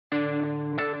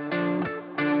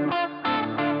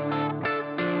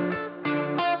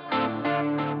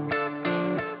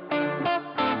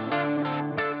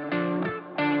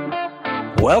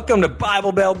Welcome to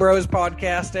Bible Belt Bros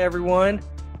podcast, everyone.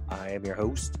 I am your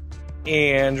host,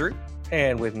 Andrew,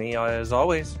 and with me, as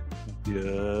always,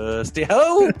 Dusty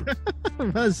Hope.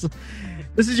 This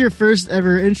is your first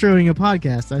ever introing a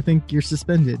podcast. I think you're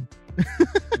suspended.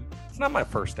 It's not my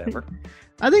first ever.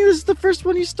 I think this is the first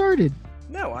one you started.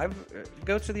 No, I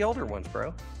go to the older ones,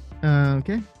 bro.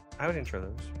 Okay. I would intro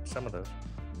those, some of those.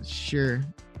 Sure.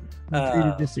 I'm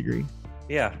free to disagree.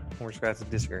 Yeah, we're just going to have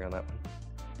to disagree on that one.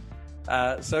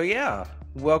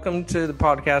 Welcome to the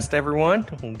podcast, everyone.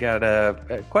 We've got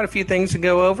quite a few things to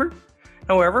go over.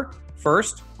 However,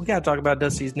 first, we got to talk about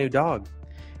Dusty's new dog.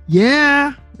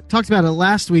 Yeah. Talked about it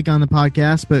last week on the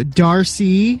podcast, but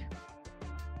Darcy,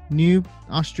 new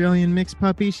Australian mixed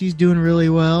puppy, she's doing really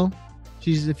well.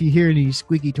 If you hear any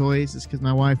squeaky toys, it's because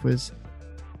my wife was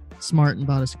smart and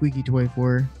bought a squeaky toy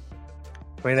for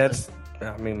her.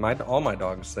 I mean, all my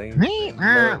dogs sing.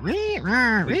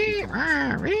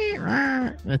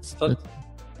 That's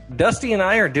Dusty and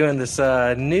I are doing this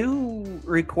new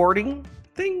recording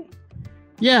thing.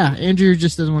 Yeah, Andrew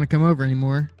just doesn't want to come over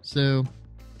anymore, so...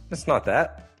 It's not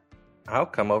that. I'll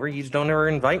come over. You just don't ever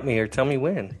invite me or tell me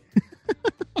when.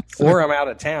 Or I'm out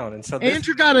of town. And so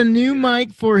Andrew got a new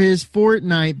mic for his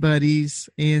Fortnite buddies,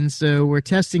 and so we're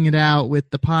testing it out with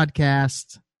the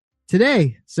podcast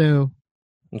today. So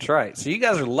that's right. So you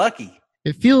guys are lucky.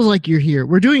 It feels like you're here.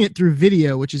 We're doing it through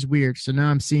video, which is weird. So now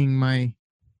I'm seeing my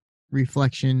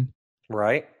reflection.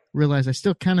 Right. Realize I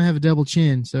still kind of have a double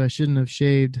chin, so I shouldn't have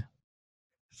shaved.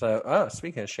 So,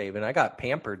 speaking of shaving, I got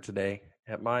pampered today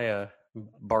at my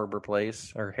barber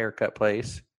place or haircut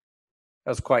place.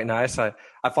 That was quite nice. I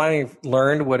finally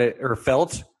learned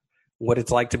felt what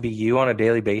it's like to be you on a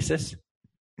daily basis.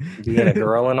 Being a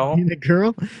girl and all. Being a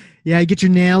girl? Yeah, get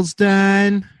your nails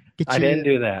done. I didn't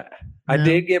do that. No. I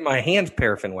did get my hands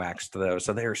paraffin waxed, though,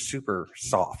 so they're super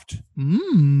soft.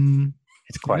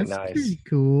 It's quite That's nice. Pretty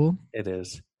cool. It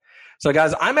is. So,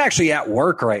 guys, I'm actually at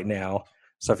work right now.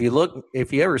 So if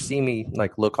you ever see me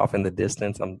look off in the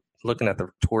distance, I'm looking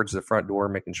towards the front door,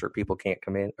 making sure people can't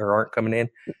come in or aren't coming in.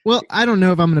 Well, I don't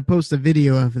know if I'm going to post a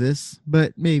video of this,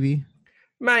 but maybe.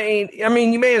 I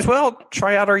mean, you may as well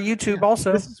try out our YouTube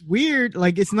also. This is weird.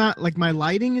 It's not like my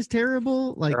lighting is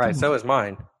terrible. All right, so is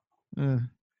mine.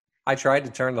 I tried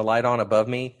to turn the light on above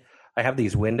me. I have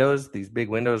these big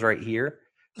windows right here.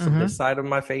 So this side of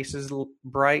my face is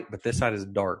bright, but this side is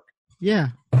dark. Yeah.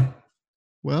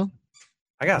 Well,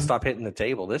 I got to stop hitting the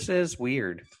table. This is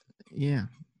weird. Yeah.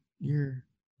 You're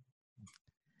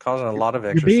causing a lot of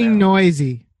extra You're being sound.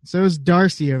 Noisy. So is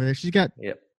Darcy over there. She's got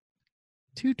Yep.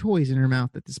 2 toys in her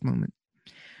mouth at this moment.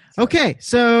 Okay,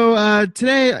 so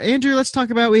today, Andrew, let's talk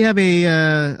about, we have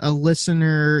a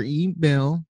listener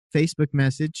email, Facebook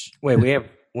message. Wait, we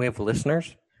have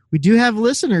listeners? We do have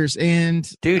listeners, and...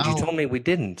 Dude, you told me we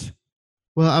didn't.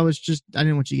 Well, I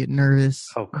didn't want you to get nervous.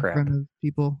 Oh, crap. In front of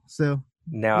people, so...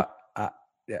 Now,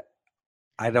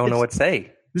 I don't know what to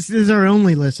say. This is our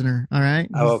only listener, all right?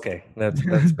 Oh, okay. That's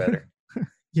better.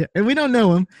 Yeah, and we don't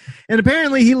know him. And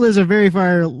apparently he lives a very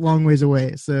long ways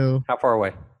away, so... How far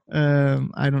away?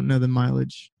 I don't know the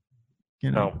mileage.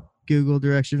 Google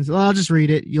directions. Well, I'll just read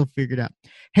it. You'll figure it out.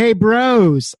 Hey,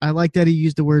 bros. I like that he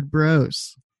used the word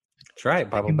bros. That's right.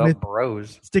 Bible Belt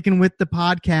Bros. Sticking with the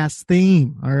podcast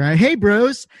theme. All right. Hey,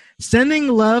 bros. Sending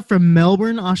love from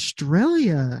Melbourne,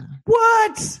 Australia.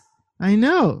 What? I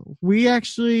know. We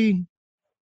actually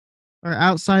are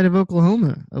outside of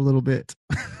Oklahoma a little bit.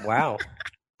 Wow.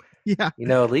 Yeah.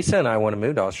 Lisa and I want to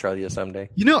move to Australia someday.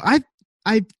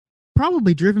 I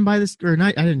probably driven by this, or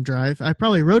not, I didn't drive. I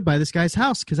probably rode by this guy's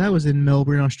house because I was in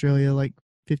Melbourne, Australia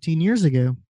 15 years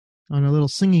ago on a little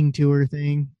singing tour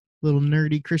thing, little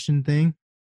nerdy Christian thing.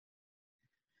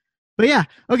 But yeah,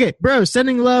 okay, bro,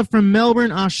 sending love from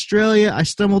Melbourne, Australia. I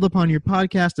stumbled upon your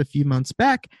podcast a few months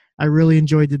back. I really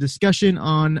enjoyed the discussion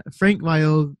on Frank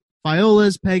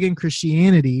Viola's Pagan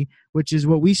Christianity, which is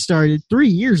what we started 3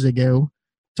 years ago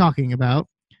talking about.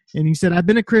 And he said, I've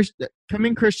been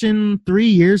coming Christian 3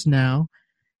 years now,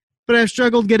 but I've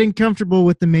struggled getting comfortable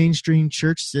with the mainstream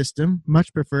church system.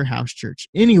 Much prefer house church.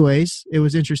 Anyways, it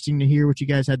was interesting to hear what you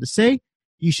guys had to say.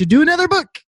 You should do another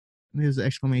book. And there's an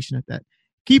exclamation at that.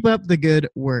 Keep up the good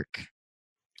work.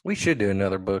 We should do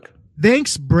another book.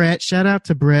 Thanks, Brett. Shout out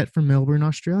to Brett from Melbourne,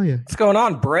 Australia. What's going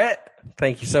on, Brett?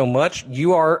 Thank you so much.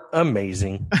 You are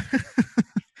amazing.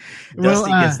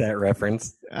 Dusty gets that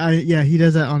reference. Yeah, he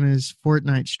does that on his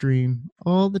Fortnite stream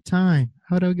all the time.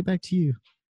 How do I get back to you,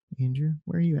 Andrew?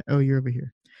 Where are you at? Oh, you're over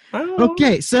here. Oh.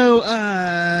 Okay, so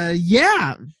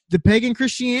the Pagan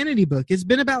Christianity book. It's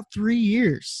been about 3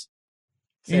 years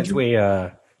since Andrew, we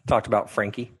talked about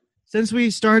Frankie. Since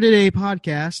we started a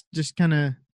podcast, just kind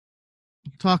of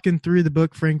talking through the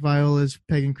book Frank Viola's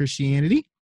Pagan Christianity.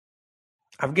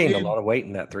 I've gained a lot of weight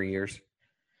in that 3 years.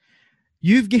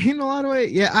 You've gained a lot of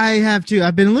weight? Yeah, I have too.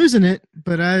 I've been losing it,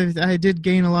 but I did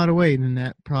gain a lot of weight in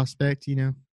that prospect, you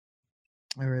know.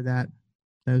 I read that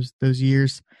those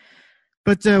years.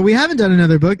 But we haven't done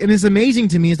another book, and it's amazing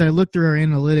to me as I look through our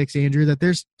analytics, Andrew, that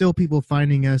there's still people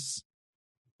finding us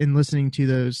and listening to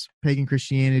those Pagan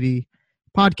Christianity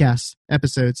podcast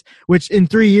episodes, which in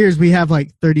 3 years we have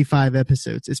like 35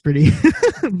 episodes. It's pretty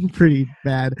pretty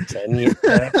bad. 10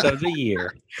 episodes a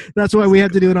year. That's why we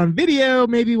have to do it on video.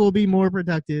 Maybe we'll be more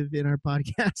productive in our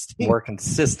podcasting. More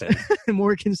consistent.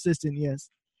 More consistent, yes.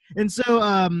 And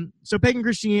so Pagan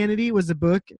Christianity was a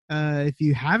book. If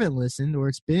you haven't listened, or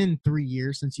it's been 3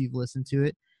 years since you've listened to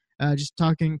it, just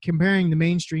comparing the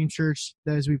mainstream church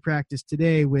that as we practice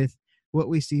today with what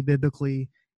we see biblically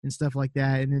and stuff like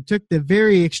that. And it took the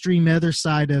very extreme other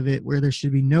side of it, where there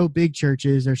should be no big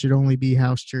churches, there should only be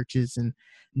house churches and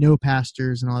no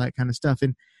pastors and all that kind of stuff.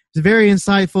 And it's a very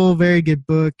insightful, very good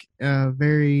book.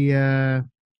 Did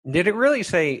it really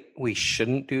say we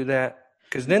shouldn't do that?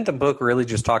 Because didn't the book really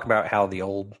just talk about how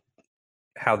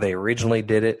they originally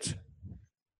did it?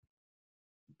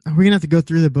 Are we gonna have to go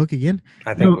through the book again?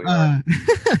 I think we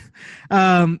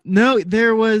are. No,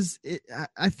 there was.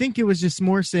 I think it was just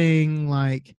more saying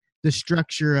like the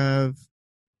structure of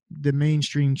the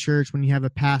mainstream church when you have a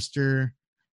pastor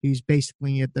who's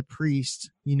basically the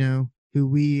priest, you know, who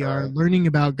we are learning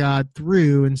about God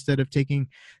through instead of taking.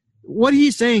 What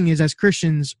he's saying is, as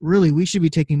Christians, really, we should be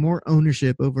taking more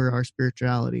ownership over our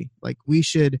spirituality. Like we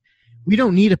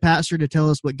don't need a pastor to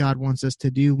tell us what God wants us to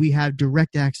do. We have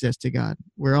direct access to God.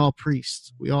 We're all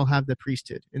priests. We all have the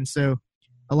priesthood. And so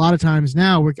a lot of times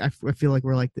now I feel like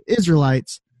we're like the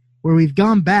Israelites, where we've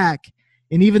gone back,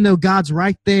 and even though God's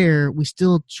right there, we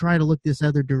still try to look this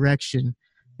other direction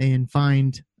and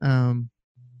find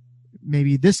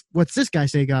maybe what's this guy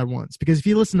say God wants? Because if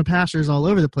you listen to pastors all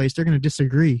over the place, they're going to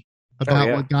disagree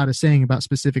about what God is saying about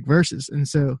specific verses. And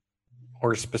so,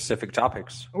 or specific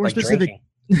topics, or like specific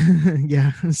drinking.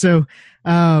 Yeah. So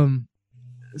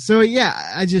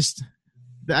yeah,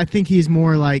 I think he's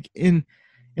more like and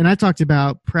I talked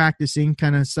about practicing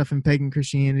kind of stuff in Pagan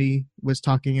Christianity was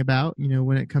talking about, you know,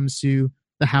 when it comes to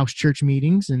the house church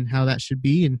meetings and how that should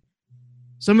be. And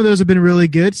some of those have been really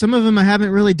good. Some of them I haven't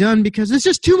really done because it's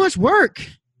just too much work.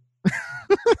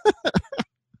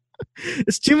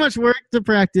 It's too much work to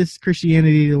practice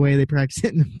Christianity the way they practice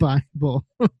it in the Bible.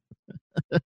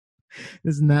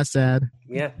 Isn't that sad?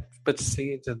 Yeah, but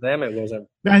see, to them it wasn't.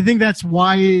 I think that's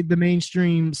why the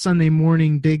mainstream Sunday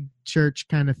morning big church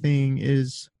kind of thing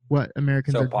is what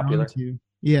Americans so are popular. drawn to.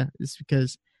 Yeah, it's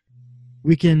because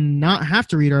we can not have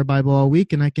to read our Bible all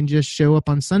week, and I can just show up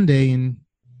on Sunday and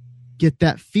get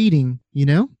that feeding, you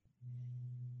know?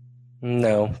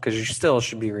 No, because you still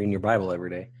should be reading your Bible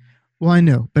every day. Well, I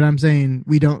know, but I'm saying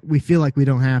we feel like we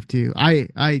don't have to.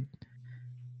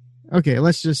 Okay,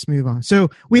 let's just move on.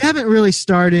 So we haven't really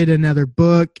started another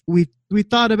book. We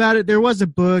thought about it. There was a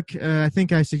book, I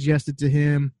think I suggested to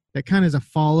him, that kind of is a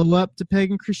follow-up to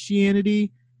Pagan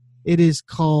Christianity. It is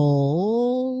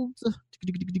called...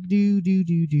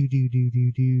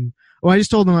 Oh, I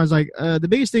just told him, I was like, the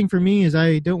biggest thing for me is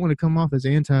I don't want to come off as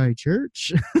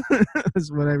anti-church.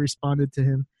 That's what I responded to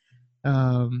him.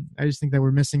 I just think that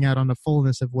we're missing out on the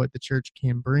fullness of what the church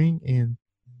can bring and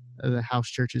the house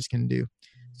churches can do.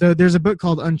 So there's a book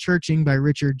called Unchurching by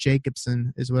Richard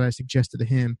Jacobson is what I suggested to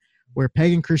him, where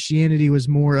Pagan Christianity was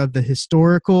more of the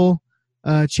historical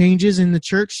changes in the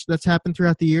church that's happened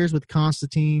throughout the years with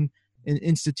Constantine and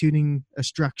instituting a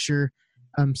structure.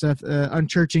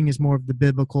 Unchurching is more of the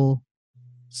biblical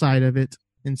side of it.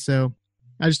 And so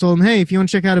I just told him, hey, if you want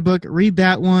to check out a book, read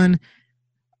that one.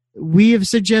 We have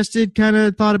suggested, kind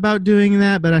of thought about doing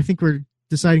that, but I think we're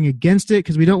deciding against it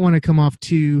because we don't want to come off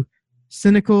too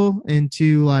cynical and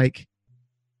too like,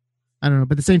 I don't know,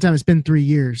 but at the same time, it's been 3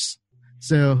 years.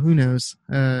 So who knows?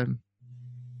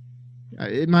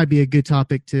 It might be a good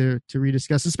topic to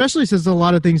rediscuss, especially since a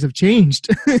lot of things have changed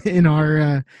in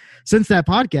our, since that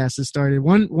podcast has started.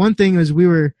 One thing was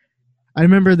I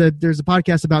remember that there's a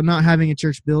podcast about not having a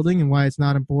church building and why it's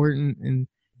not important. And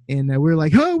we were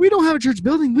like, oh, we don't have a church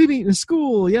building. We meet in a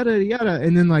school, yada, yada.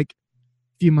 And then like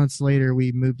a few months later,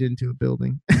 we moved into a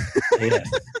building. Yes.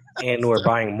 And we're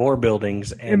buying more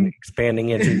buildings and expanding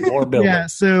into more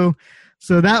buildings. Yeah,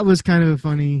 so that was kind of a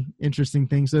funny, interesting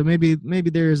thing. So maybe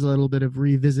there is a little bit of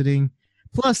revisiting.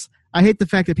 Plus, I hate the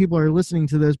fact that people are listening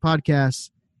to those podcasts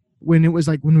when it was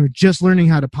like when we were just learning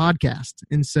how to podcast.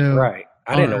 And so right.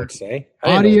 I didn't know what to say.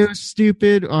 Audio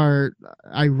stupid, or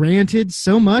I ranted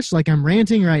so much like I'm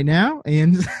ranting right now.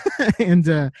 And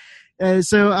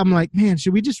So I'm like, man,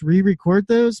 should we just re-record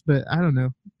those? But I don't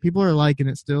know. People are liking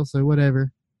it still, so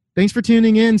whatever. Thanks for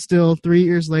tuning in still 3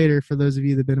 years later for those of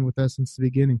you that have been with us since the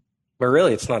beginning. But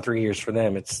really, it's not 3 years for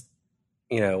them. It's,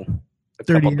 a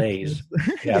 30 couple days.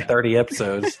 Yeah, 30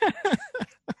 episodes.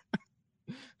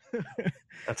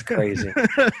 That's crazy.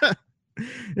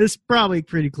 It's probably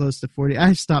pretty close to 40.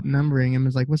 I stopped numbering them.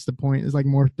 It's like, what's the point? It's like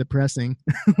more depressing.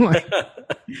 Like,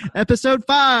 episode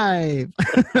 5.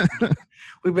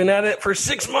 We've been at it for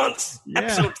 6 months. Yeah.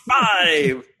 Episode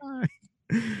 5.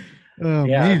 Oh,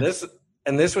 yeah, man.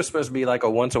 This was supposed to be like a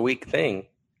once a week thing.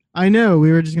 I know.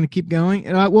 We were just going to keep going.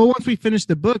 Well, once we finished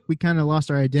the book, we kind of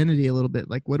lost our identity a little bit.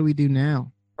 Like, what do we do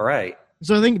now? All right.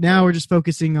 So I think now we're just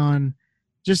focusing on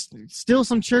just still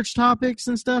some church topics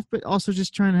and stuff, but also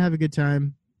just trying to have a good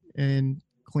time and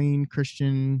clean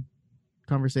Christian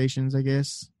conversations, I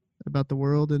guess, about the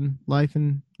world and life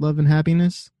and love and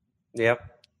happiness. Yep.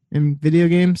 And video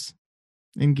games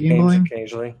and gambling. Games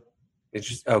occasionally. It's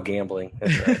just gambling.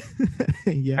 That's right.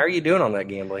 Yeah. How are you doing on that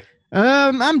gambling?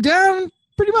 I'm down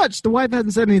pretty much. The wife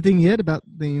hasn't said anything yet about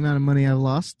the amount of money I've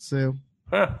lost, so.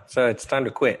 So it's time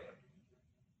to quit.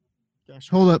 Gosh,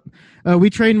 hold up. We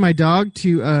trained my dog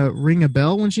to ring a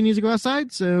bell when she needs to go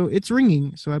outside, so it's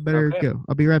ringing. So I better go.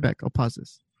 I'll be right back. I'll pause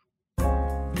this.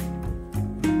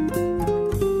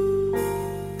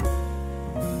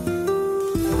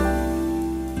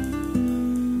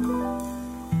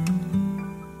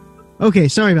 Okay,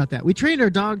 sorry about that. We trained our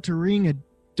dog to ring a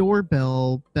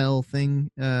doorbell bell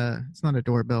thing. It's not a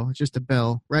doorbell. It's just a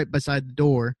bell right beside the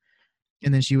door.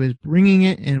 And then she was ringing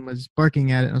it and was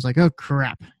barking at it. And I was like, oh,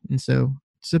 crap. And so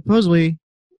supposedly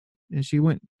she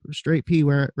went straight pee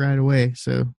right away.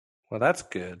 So, well, that's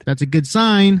good. That's a good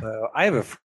sign. I have a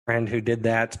friend who did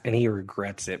that, and he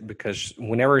regrets it because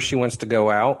whenever she wants to go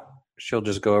out, she'll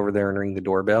just go over there and ring the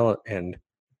doorbell and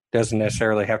doesn't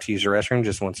necessarily have to use the restroom,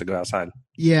 just wants to go outside.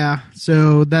 Yeah,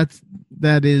 so that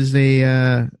is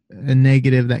a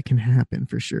negative that can happen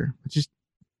for sure. Just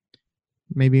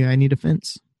maybe I need a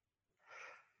fence.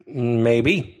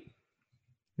 Maybe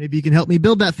you can help me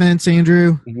build that fence,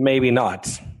 Andrew. Maybe not.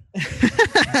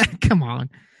 Come on.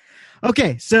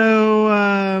 Okay,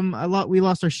 so we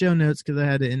lost our show notes because I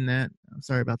had to end that. I'm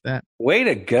sorry about that. Way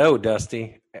to go,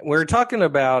 Dusty. We're talking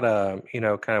about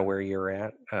kind of where you're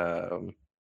at.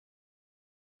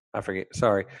 I forget.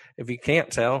 Sorry. If you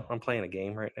can't tell, I'm playing a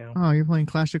game right now. Oh, you're playing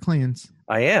Clash of Clans.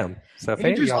 I am. So if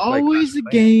Andrew's always a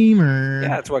gamer. Yeah,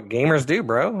 that's what gamers do,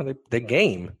 bro. They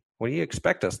game. What do you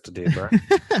expect us to do, bro?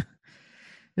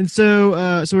 And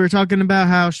so we're talking about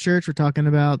house church. We're talking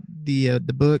about the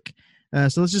book.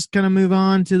 So let's just kind of move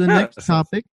on to the next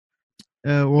topic.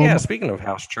 Speaking of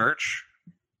house church,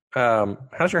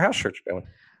 how's your house church going?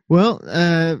 Well,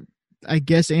 I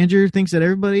guess Andrew thinks that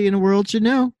everybody in the world should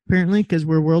know, apparently, because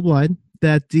we're worldwide,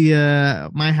 that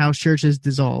my house church is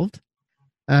dissolved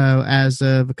as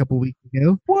of a couple weeks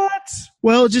ago. What?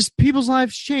 Well, just people's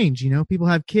lives change. People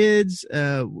have kids.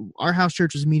 Our house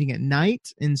church was meeting at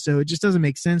night, and so it just doesn't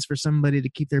make sense for somebody to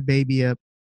keep their baby up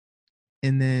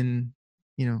and then,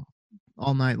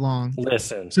 all night long.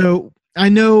 Listen. So I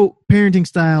know parenting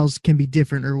styles can be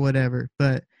different or whatever,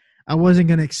 but I wasn't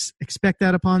going to expect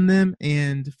that upon them,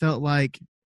 and felt like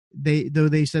they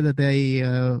said that they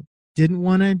didn't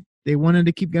want to, they wanted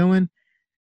to keep going.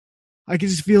 I could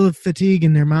just feel the fatigue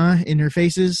in their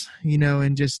faces,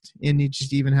 and just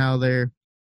even how their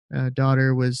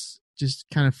daughter was just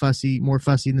kind of more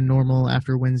fussy than normal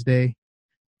after Wednesday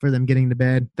for them getting to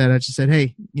bed. That I just said,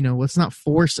 hey, let's not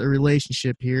force a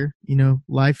relationship here.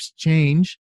 Life's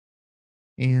change,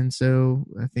 and so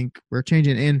I think we're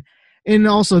changing. And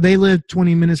also, they lived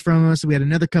 20 minutes from us. We had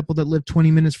another couple that lived 20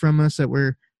 minutes from us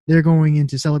they're going in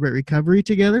to celebrate recovery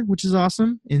together, which is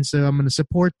awesome. And so I'm going to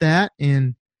support that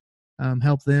and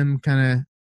help them kind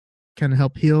of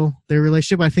help heal their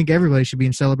relationship. I think everybody should be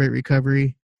in celebrate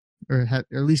recovery or at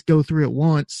least go through it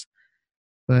once.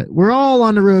 But we're all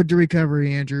on the road to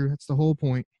recovery, Andrew. That's the whole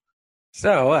point.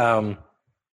 So,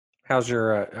 how's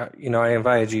your, I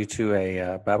invited you to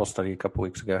a Bible study a couple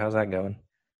weeks ago. How's that going?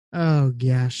 Oh,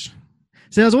 gosh.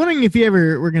 So I was wondering if you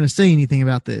ever were going to say anything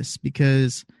about this,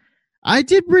 because I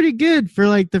did pretty good for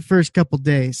like the first couple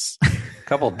days.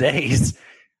 Couple days?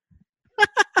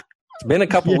 It's been a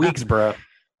couple weeks, bro.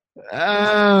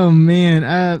 Oh,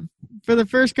 man. For the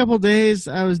first couple days,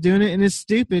 I was doing it, and it's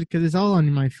stupid because it's all on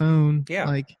my phone. Yeah.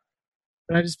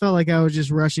 But I just felt like I was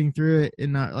just rushing through it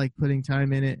and not like putting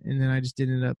time in it, and then I just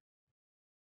ended up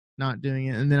not doing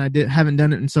it. And then I haven't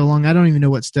done it in so long. I don't even know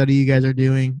what study you guys are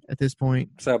doing at this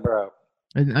point. So, bro.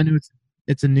 I know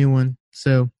it's a new one.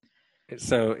 So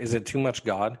is it too much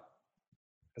God?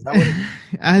 Is that what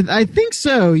it, I think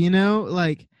so.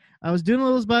 Like I was doing a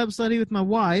little Bible study with my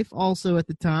wife also at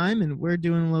the time, and we're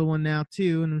doing a little one now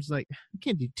too. And it was like, we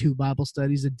can't do 2 Bible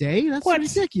studies a day. That's What?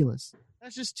 ridiculous.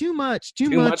 That's just too much. Too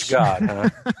much God, huh?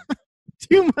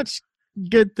 Too much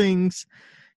good things,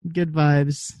 good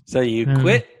vibes. So you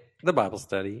quit the Bible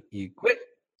study. You quit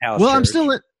house Well, church. I'm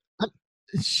still at.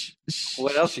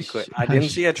 What else you quit? I didn't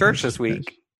see a church this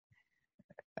week.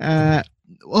 I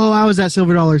was at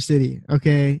Silver Dollar City.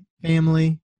 Okay,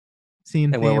 family, seeing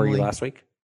And family. where were you last week?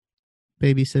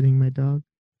 Babysitting my dog.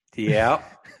 Yeah.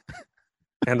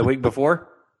 And the week before?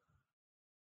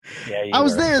 Yeah, I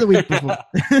was there the week before.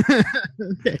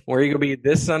 Okay. Where are you going to be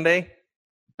this Sunday?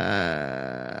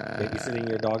 Babysitting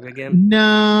your dog again?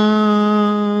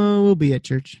 No, we'll be at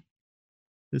church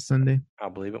this Sunday. I'll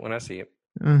believe it when I see it.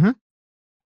 Uh-huh.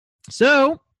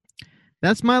 So,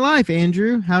 that's my life,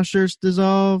 Andrew. House church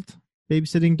dissolved.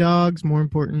 Babysitting dogs, more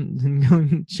important than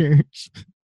going to church.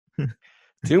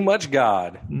 Too much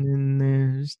God. And then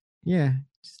there's,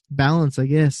 just balance, I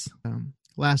guess.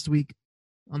 Last week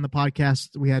on the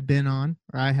podcast we had been on,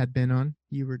 or I had been on,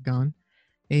 you were gone.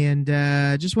 And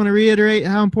just want to reiterate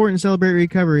how important Celebrate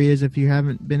Recovery is if you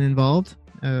haven't been involved.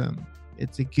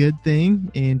 It's a good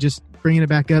thing. And just bringing it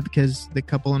back up because the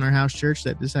couple in our house church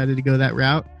that decided to go that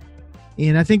route.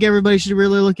 And I think everybody should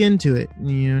really look into it.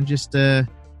 Just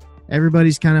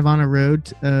everybody's kind of on a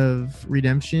road of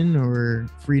redemption or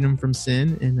freedom from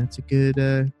sin. And that's a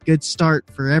good start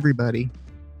for everybody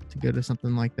to go to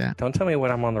something like that. Don't tell me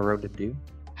what I'm on the road to do.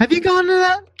 Have you gone to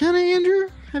that kind of, Andrew?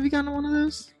 Have you gone to one of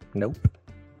those? Nope.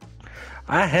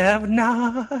 I have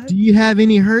not. Do you have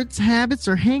any hurts, habits,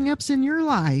 or hang-ups in your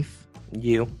life?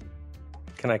 You.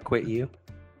 Can I quit you?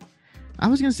 I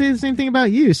was going to say the same thing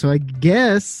about you, so I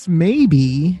guess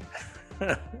maybe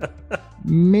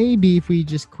if we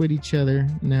just quit each other.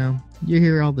 No, you're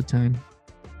here all the time.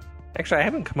 Actually, I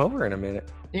haven't come over in a minute.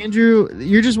 Andrew,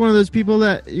 you're just one of those people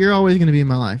that you're always going to be in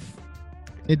my life.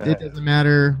 It doesn't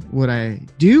matter what I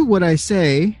do, what I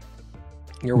say.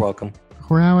 You're welcome.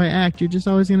 Or how I act. You're just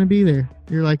always going to be there.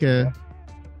 You're like a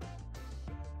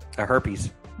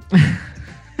herpes.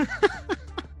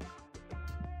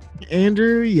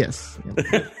 Andrew, yes.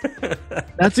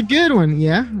 That's a good one.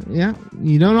 Yeah.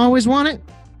 You don't always want it.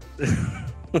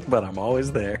 But I'm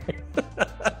always there.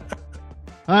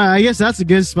 I guess that's a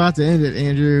good spot to end it,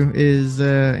 Andrew.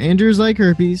 Andrew's like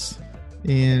herpes.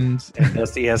 And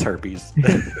Dusty has herpes.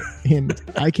 And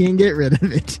I can't get rid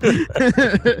of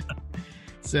it.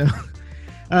 So,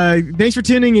 thanks for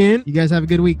tuning in. You guys have a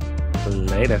good week.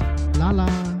 Later. La la.